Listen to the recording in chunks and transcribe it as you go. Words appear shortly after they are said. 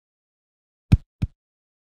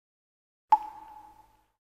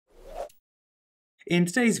In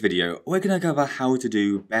today's video, we're going to cover how to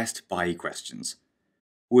do best buy questions,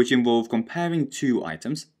 which involve comparing two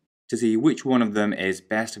items to see which one of them is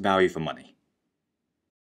best value for money.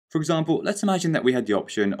 For example, let's imagine that we had the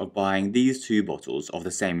option of buying these two bottles of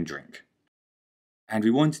the same drink, and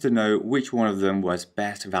we wanted to know which one of them was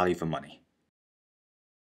best value for money.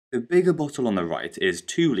 The bigger bottle on the right is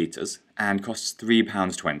 2 litres and costs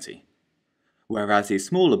 £3.20, whereas the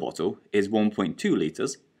smaller bottle is 1.2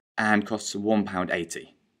 litres and costs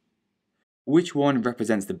 £1.80. Which one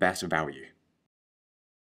represents the best value?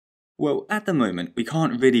 Well, at the moment, we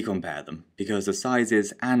can't really compare them because the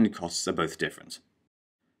sizes and costs are both different,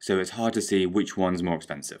 so it's hard to see which one's more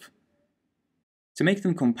expensive. To make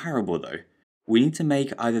them comparable though, we need to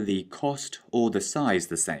make either the cost or the size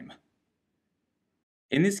the same.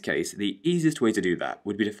 In this case, the easiest way to do that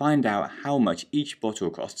would be to find out how much each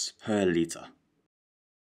bottle costs per litre.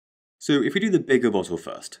 So if we do the bigger bottle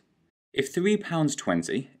first, if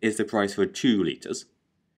 £3.20 is the price for 2 litres,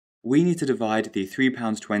 we need to divide the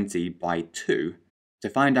 £3.20 by 2 to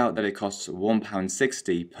find out that it costs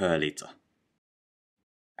 £1.60 per litre.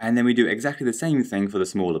 And then we do exactly the same thing for the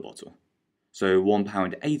smaller bottle. So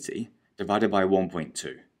 £1.80 divided by 1.2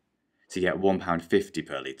 to get £1.50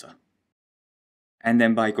 per litre. And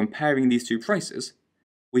then by comparing these two prices,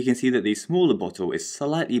 we can see that the smaller bottle is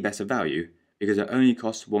slightly better value because it only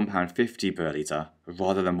costs £1.50 per litre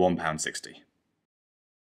rather than £1.60.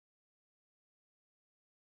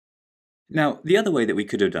 Now, the other way that we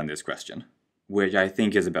could have done this question, which I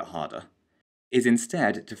think is a bit harder, is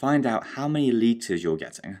instead to find out how many litres you're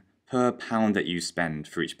getting per pound that you spend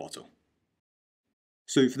for each bottle.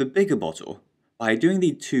 So for the bigger bottle, by doing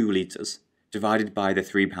the 2 litres divided by the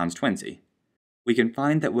 £3.20, we can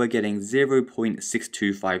find that we're getting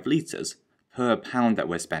 0.625 litres per pound that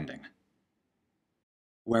we're spending.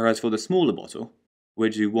 Whereas for the smaller bottle,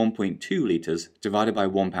 we'll do 1.2 litres divided by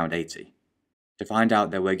 £1.80 to find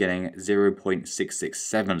out that we're getting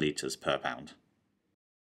 0.667 litres per pound.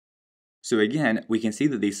 So again, we can see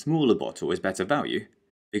that the smaller bottle is better value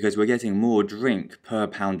because we're getting more drink per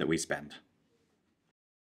pound that we spend.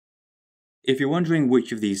 If you're wondering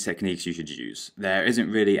which of these techniques you should use, there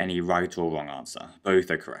isn't really any right or wrong answer,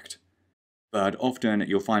 both are correct. But often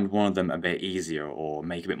you'll find one of them a bit easier or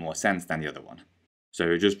make a bit more sense than the other one.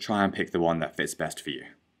 So just try and pick the one that fits best for you.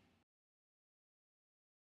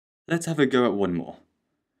 Let's have a go at one more.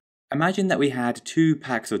 Imagine that we had 2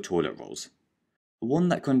 packs of toilet rolls. One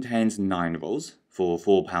that contains 9 rolls for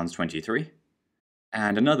 £4.23,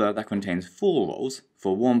 and another that contains 4 rolls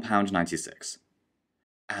for £1.96.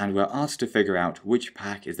 And we're asked to figure out which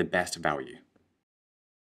pack is the best value.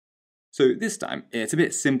 So this time, it's a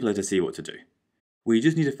bit simpler to see what to do. We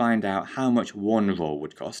just need to find out how much one roll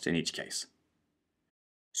would cost in each case.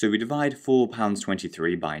 So we divide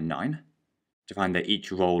 £4.23 by 9 to find that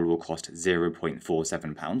each roll will cost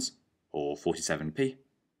 £0.47 or 47p.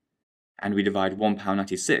 And we divide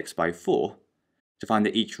 £1.96 by 4 to find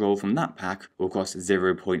that each roll from that pack will cost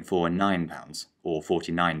 £0.49 or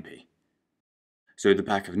 49p. So the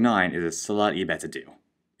pack of 9 is a slightly better deal,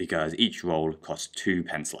 because each roll costs 2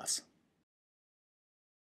 pence less.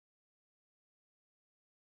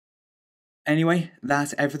 Anyway,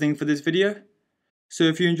 that's everything for this video. So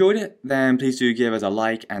if you enjoyed it, then please do give us a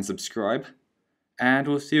like and subscribe, and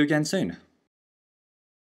we'll see you again soon.